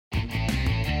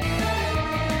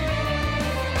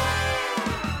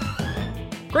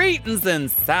Greetings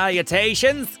and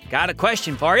salutations. Got a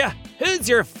question for you. Who's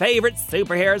your favorite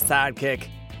superhero sidekick?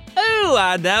 Oh,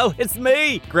 I know. It's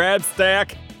me,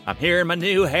 Grabstack. I'm here in my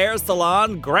new hair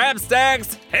salon,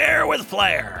 Grabstack's Hair with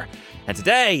Flair. And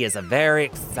today is a very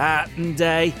exciting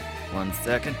day. 1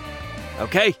 second.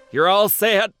 Okay, you're all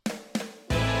set.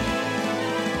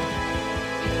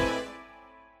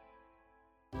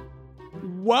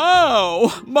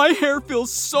 Wow, my hair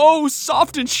feels so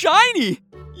soft and shiny.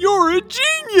 You're a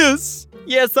genius.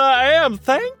 Yes, I am.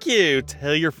 Thank you.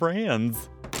 Tell your friends.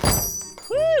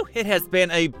 Whew, it has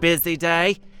been a busy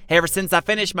day. Ever since I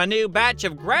finished my new batch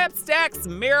of Grabstack's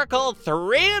Miracle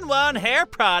 3-in-1 hair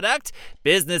product,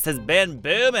 business has been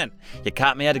booming. You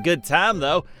caught me at a good time,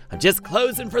 though. I'm just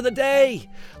closing for the day.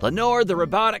 Lenore, the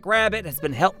robotic rabbit, has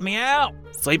been helping me out,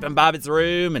 sweeping Bobby's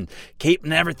room and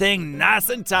keeping everything nice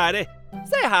and tidy.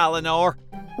 Say hi, Lenore.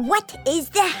 What is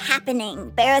the happening,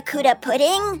 Barracuda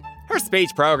Pudding? Her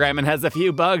speech programming has a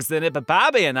few bugs in it, but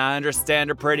Bobby and I understand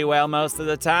her pretty well most of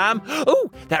the time.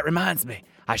 Oh, that reminds me.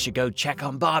 I should go check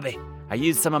on Bobby. I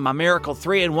used some of my Miracle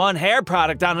 3-in-1 hair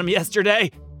product on him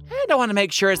yesterday. And I want to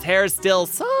make sure his hair is still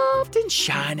soft and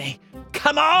shiny.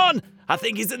 Come on! I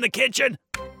think he's in the kitchen.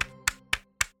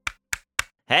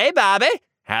 Hey, Bobby.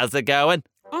 How's it going?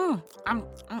 Oh,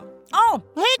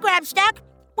 hey, Grabstack.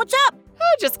 What's up?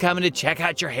 I'm just coming to check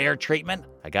out your hair treatment.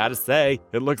 I gotta say,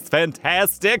 it looks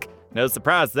fantastic. No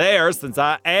surprise there, since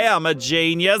I am a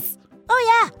genius.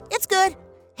 Oh, yeah, it's good.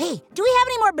 Hey, do we have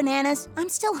any more bananas? I'm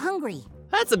still hungry.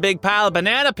 That's a big pile of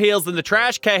banana peels in the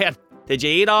trash can. Did you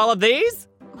eat all of these?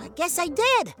 I guess I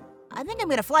did. I think I'm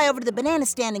gonna fly over to the banana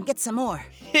stand and get some more.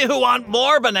 You want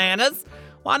more bananas?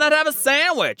 Why not have a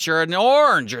sandwich or an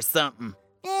orange or something?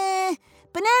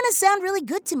 Bananas sound really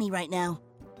good to me right now.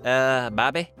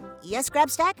 Bobby? Yes,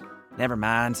 Grabstack? Never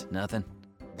mind, nothing.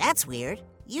 That's weird.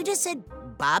 You just said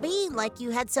Bobby like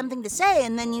you had something to say,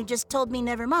 and then you just told me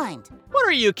never mind. What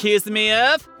are you accusing me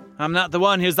of? I'm not the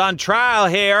one who's on trial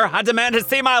here. I demand to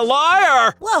see my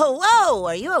lawyer. Whoa,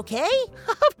 are you okay?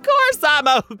 Of course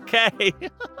I'm okay.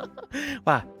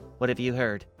 Why? What have you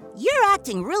heard? You're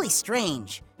acting really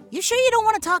strange. You sure you don't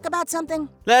want to talk about something?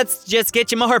 Let's just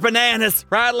get you more bananas,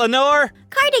 right, Lenore?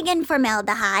 Cardigan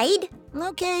formaldehyde.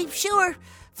 Okay, sure.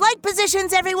 Flight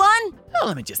positions, everyone. Oh,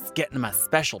 let me just get into my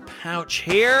special pouch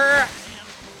here.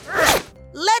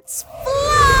 Let's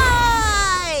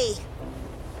fly!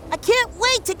 I can't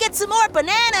wait to get some more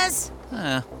bananas.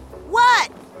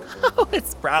 What? Oh,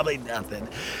 it's probably nothing.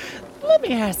 Let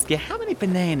me ask you, how many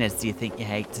bananas do you think you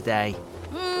ate today?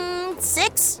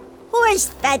 6? Horse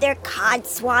feather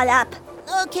codswallop.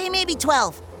 Okay, maybe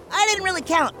 12. I didn't really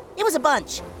count. It was a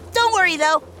bunch. Don't worry,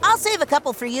 though. I'll save a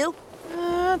couple for you.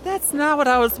 That's not what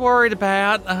I was worried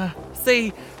about.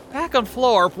 See, back on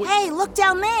Florp, Hey, look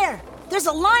down there. There's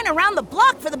a line around the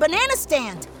block for the banana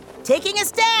stand. Taking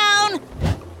us down.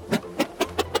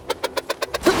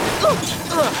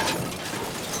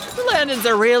 The landings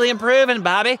are really improving,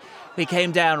 Bobby. We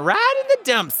came down right in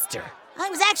the dumpster. I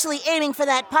was actually aiming for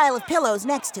that pile of pillows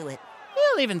next to it.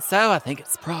 Well, even so, I think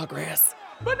it's progress.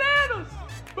 Bananas!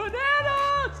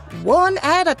 Bananas! One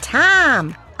at a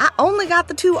time. I only got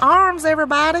the 2 arms,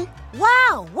 everybody.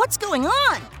 Wow, what's going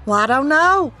on? Well, I don't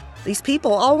know. These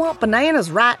people all want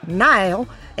bananas right now,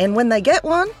 and when they get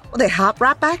one, well, they hop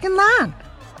right back in line.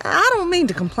 I don't mean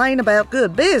to complain about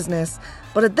good business,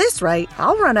 but at this rate,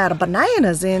 I'll run out of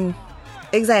bananas in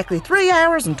exactly 3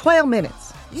 hours and 12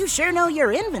 minutes. You sure know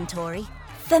your inventory.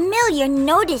 Familiar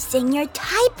noticing your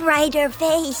typewriter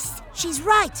face. She's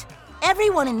right.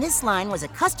 Everyone in this line was a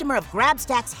customer of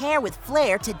Grabstack's Hair with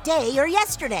Flair today or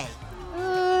yesterday.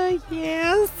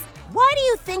 Yes. Why do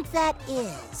you think that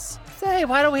is? Say,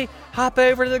 why don't we hop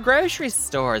over to the grocery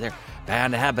store? They're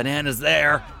bound to have bananas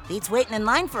there. Beats waiting in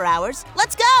line for hours.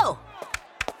 Let's go!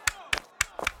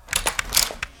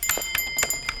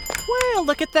 Well,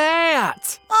 look at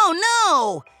that. Oh,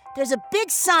 no! There's a big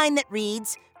sign that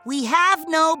reads, "We have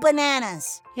no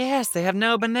bananas." Yes, they have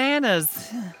no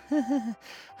bananas.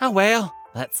 Oh, well,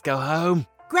 let's go home.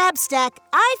 Grabstack,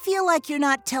 I feel like you're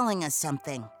not telling us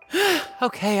something.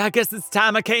 Okay, I guess it's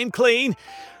time I came clean.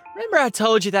 Remember I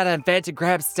told you that I invented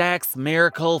Grabstack's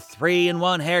Miracle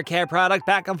 3-in-1 hair care product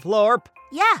back on Florp?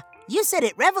 Yeah, you said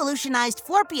it revolutionized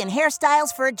Florpian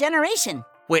hairstyles for a generation.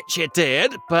 Which it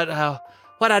did, but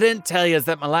what I didn't tell you is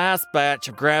that my last batch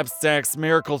of Grabstack's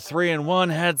Miracle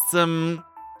 3-in-1 had some,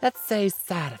 let's say,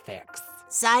 side effects.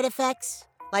 Side effects?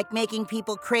 Like making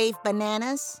people crave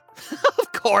bananas?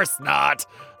 Of course not.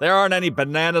 There aren't any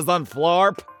bananas on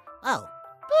Florp. Oh.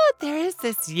 But there is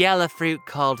this yellow fruit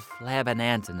called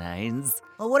flabonantanines.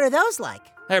 Well, what are those like?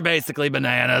 They're basically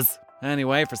bananas.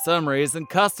 Anyway, for some reason,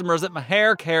 customers at my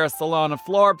hair care salon in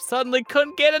Florp suddenly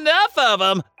couldn't get enough of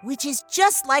them. Which is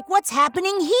just like what's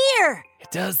happening here.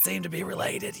 It does seem to be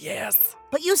related, yes.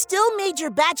 But you still made your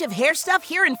batch of hair stuff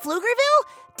here in Pflugerville?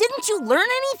 Didn't you learn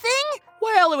anything?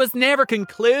 Well, it was never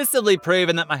conclusively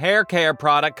proven that my hair care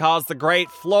product caused the great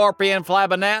Florpian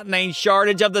flabonatinine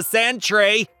shortage of the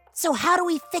century. So how do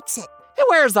we fix it? It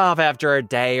wears off after a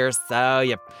day or so.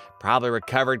 You probably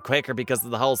recovered quicker because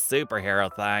of the whole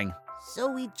superhero thing. So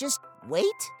we just wait?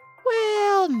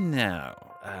 Well, no.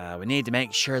 We need to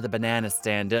make sure the banana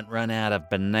stand doesn't run out of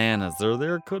bananas or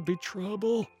there could be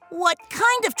trouble. What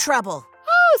kind of trouble?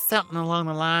 Oh, something along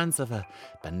the lines of a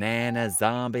banana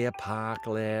zombie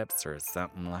apocalypse or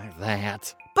something like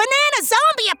that. Banana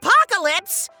zombie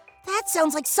apocalypse? That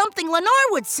sounds like something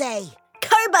Lenore would say.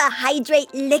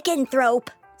 Carbohydrate lycanthrope.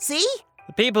 See?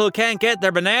 The people who can't get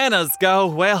their bananas go,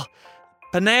 well,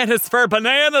 bananas for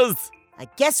bananas. I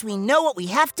guess we know what we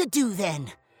have to do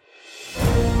then.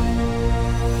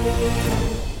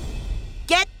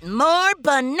 Get more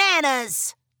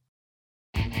bananas!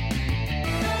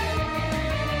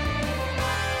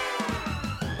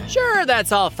 Sure,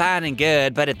 that's all fine and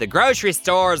good, but if the grocery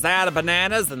store's out of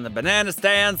bananas and the banana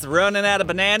stand's running out of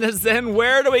bananas, then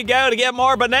where do we go to get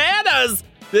more bananas?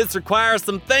 This requires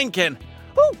some thinking.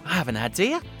 Ooh, I have an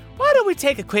idea. Why don't we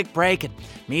take a quick break and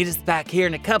meet us back here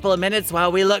in a couple of minutes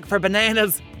while we look for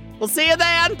bananas? We'll see you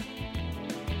then.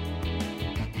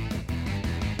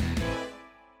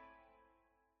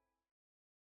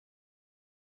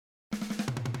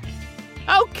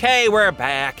 Okay, we're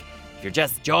back. If you're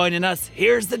just joining us,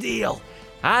 here's the deal.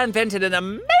 I invented an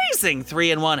amazing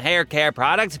 3-in-1 hair care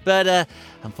product, but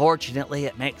unfortunately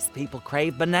it makes people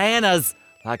crave bananas,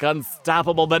 like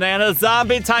unstoppable banana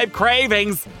zombie type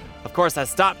cravings. Of course, I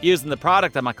stopped using the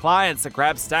product on my clients at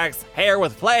Grabstack's Hair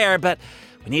with Flair, but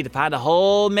we need to find a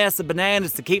whole mess of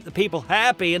bananas to keep the people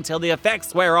happy until the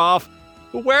effects wear off.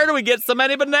 Where do we get so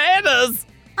many bananas?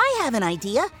 I have an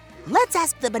idea. Let's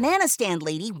ask the banana stand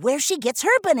lady where she gets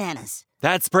her bananas.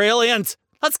 That's brilliant.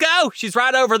 Let's go. She's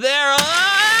right over there.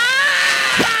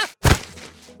 Ah!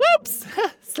 Whoops.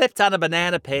 Slipped on a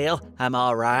banana peel. I'm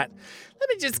all right. Let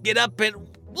me just get up and...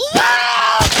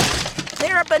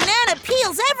 There are banana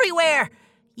peels everywhere.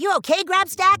 You okay,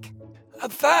 Grabstack? I'm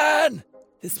fine.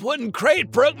 This wooden crate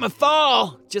broke my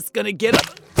fall. Just gonna get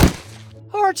up.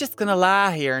 Or just gonna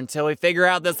lie here until we figure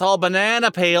out this whole banana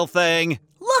peel thing.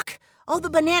 Look, all the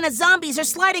banana zombies are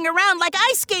sliding around like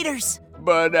ice skaters.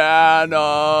 Banana!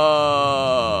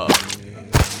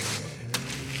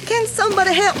 Can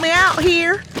somebody help me out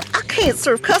here? I can't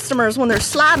serve customers when they're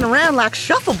sliding around like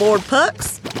shuffleboard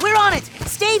pucks. We're on it.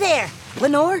 Stay there.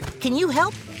 Lenore, can you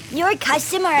help? Your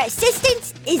customer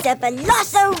assistant is a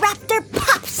Velociraptor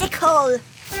popsicle.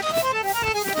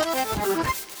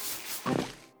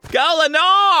 Go,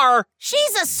 Lenore!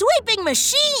 She's a sweeping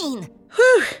machine.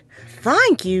 Whew.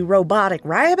 Thank you, robotic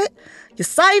rabbit. You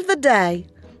saved the day.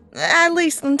 At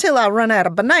least until I run out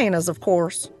of bananas, of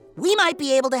course. We might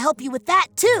be able to help you with that,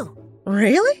 too.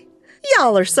 Really?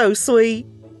 Y'all are so sweet.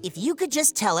 If you could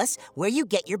just tell us where you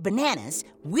get your bananas,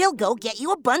 we'll go get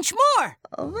you a bunch more.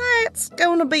 That's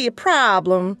gonna be a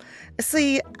problem.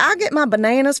 See, I get my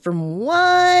bananas from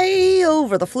way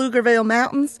over the Pflugerville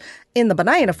Mountains in the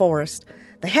banana forest.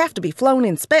 They have to be flown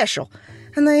in special,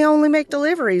 and they only make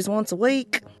deliveries once a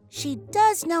week. She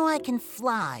does know I can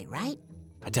fly, right?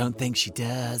 I don't think she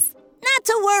does. Not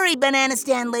to worry, banana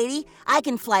stand lady. I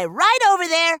can fly right over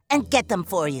there and get them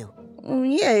for you.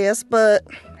 Yes, but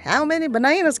how many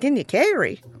bananas can you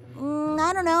carry?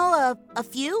 I don't know, a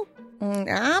few?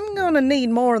 I'm gonna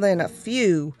need more than a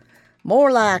few.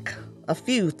 More like a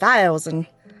few thousand.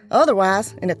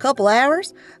 Otherwise, in a couple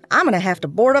hours, I'm gonna have to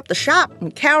board up the shop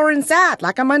and cower inside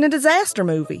like I'm in a disaster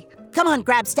movie. Come on,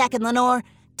 Grabstack and Lenore.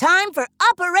 Time for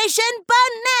Operation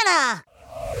Banana!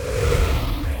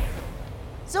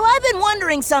 So I've been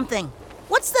wondering something.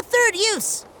 What's the third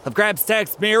use? Of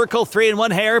Grabstack's Miracle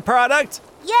 3-in-1 hair product?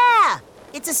 Yeah!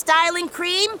 It's a styling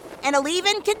cream and a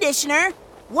leave-in conditioner.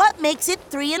 What makes it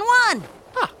 3-in-1?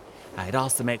 It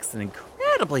also makes an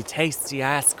incredibly tasty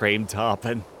ice cream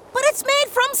topping. But it's made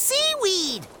from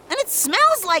seaweed, and it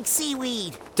smells like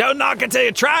seaweed. Don't knock it till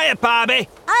you try it, Bobby.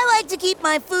 I like to keep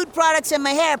my food products and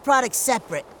my hair products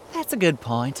separate. That's a good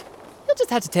point. You'll just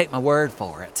have to take my word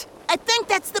for it. I think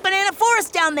that's the banana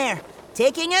forest down there,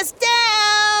 taking us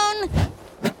down.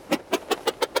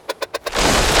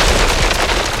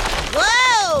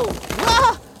 Whoa!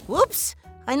 Whoa! Whoops!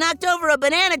 I knocked over a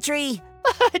banana tree.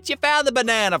 But you found the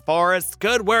banana forest.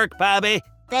 Good work, Bobby.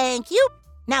 Thank you.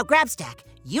 Now, Grabstack,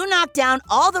 you knock down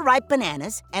all the ripe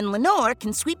bananas, and Lenore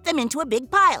can sweep them into a big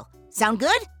pile. Sound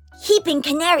good? Heaping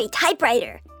Canary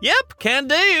typewriter. Yep, can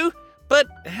do. But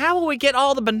how will we get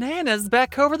all the bananas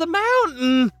back over the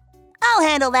mountain? I'll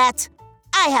handle that.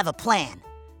 I have a plan.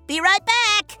 Be right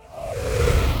back.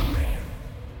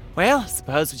 Well,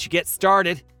 suppose we should get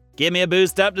started. Give me a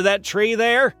boost up to that tree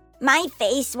there. My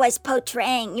face was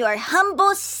portraying your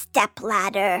humble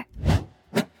stepladder.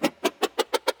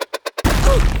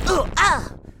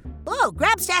 Oh,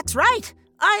 Grabstack's right.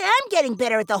 I am getting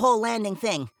better at the whole landing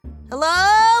thing.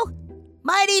 Hello?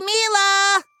 Mighty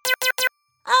Mila!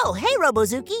 Oh, hey,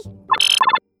 Robozuki.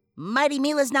 Mighty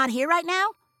Mila's not here right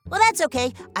now? Well, that's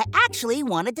okay. I actually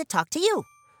wanted to talk to you.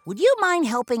 Would you mind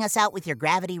helping us out with your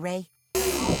gravity ray?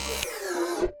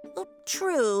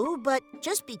 True, but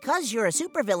just because you're a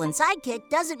supervillain sidekick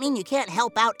doesn't mean you can't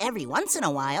help out every once in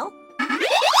a while.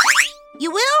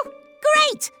 You will?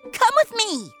 Great! Come with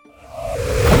me!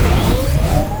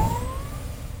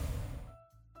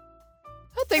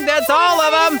 I think that's all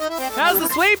of them. How's the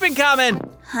sweeping coming?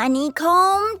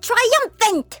 Honeycomb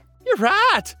triumphant! You're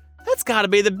right. That's got to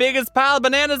be the biggest pile of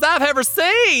bananas I've ever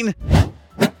seen.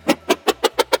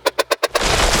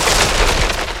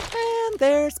 And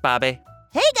there's Bobby.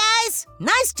 Hey, guys!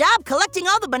 Nice job collecting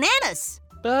all the bananas.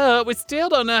 But we still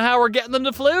don't know how we're getting them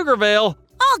to Pflugerville.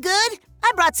 All good.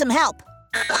 I brought some help.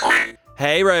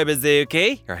 Hey,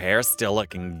 Robozuki. Your hair's still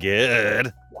looking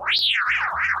good.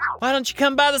 Why don't you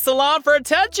come by the salon for a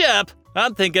touch-up?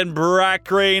 I'm thinking bright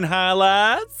green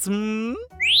highlights. Okay,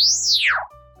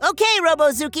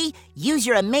 Robozuki. Use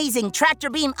your amazing tractor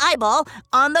beam eyeball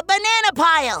on the banana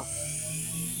pile.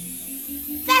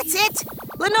 That's it.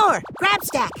 Lenore,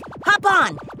 Grabstack, hop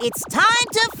on. It's time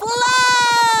to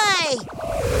fly!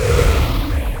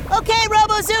 Okay,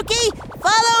 Robozuki,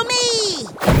 follow me!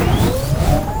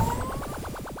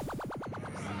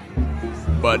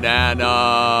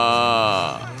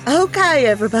 Banana! Okay,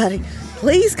 everybody,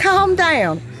 please calm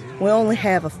down. We only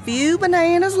have a few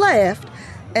bananas left,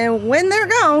 and when they're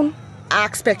gone, I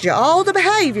expect you all to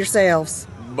behave yourselves.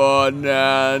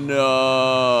 Banana!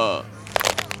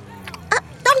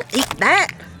 Don't eat that.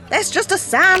 That's just a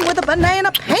sign with a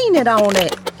banana painted on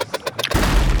it.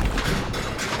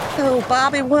 Oh,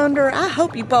 Bobby Wonder, I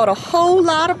hope you brought a whole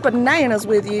lot of bananas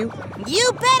with you.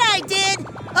 You bet I did!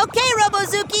 Okay,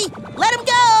 Robozuki, let him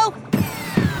go!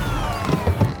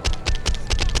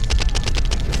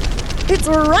 It's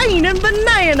raining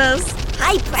bananas!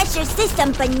 High pressure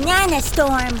system banana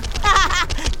storm.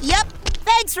 Yep,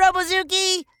 thanks,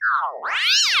 Robozuki!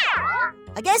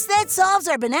 I guess that solves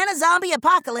our banana zombie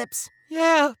apocalypse.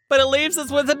 Yeah, but it leaves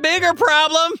us with a bigger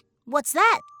problem. What's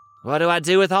that? What do I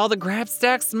do with all the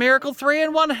Grabstack's Miracle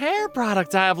 3-in-1 hair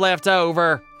product I have left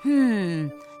over?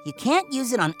 You can't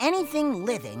use it on anything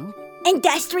living.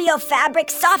 Industrial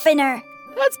fabric softener.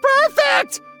 That's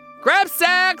perfect!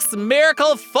 Grabstack's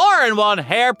Miracle 4-in-1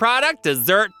 hair product,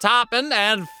 dessert topping,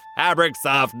 and fabric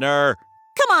softener.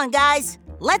 Come on, guys,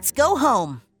 let's go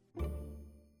home.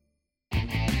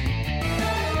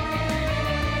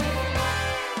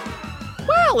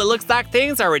 Well, it looks like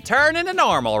things are returning to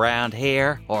normal around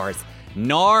here. Or as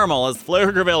normal as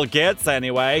Pflugerville gets,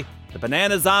 anyway. The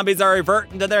banana zombies are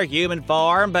reverting to their human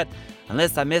form, but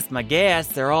unless I missed my guess,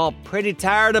 they're all pretty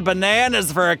tired of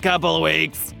bananas for a couple of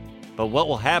weeks. But what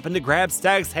will happen to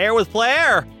Grabstack's hair with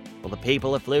flair? Will the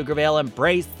people of Pflugerville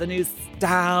embrace the new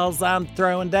styles I'm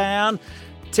throwing down?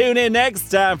 Tune in next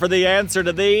time for the answer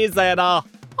to these and a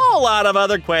whole lot of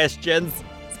other questions.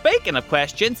 Speaking of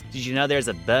questions, did you know there's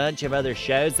a bunch of other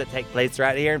shows that take place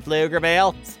right here in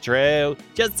Pflugerville? It's true.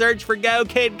 Just search for Go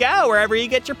Kid Go wherever you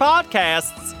get your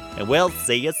podcasts. And we'll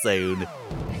see you soon.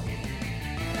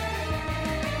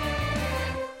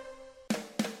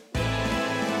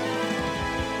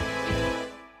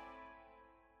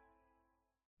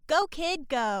 Go Kid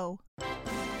Go!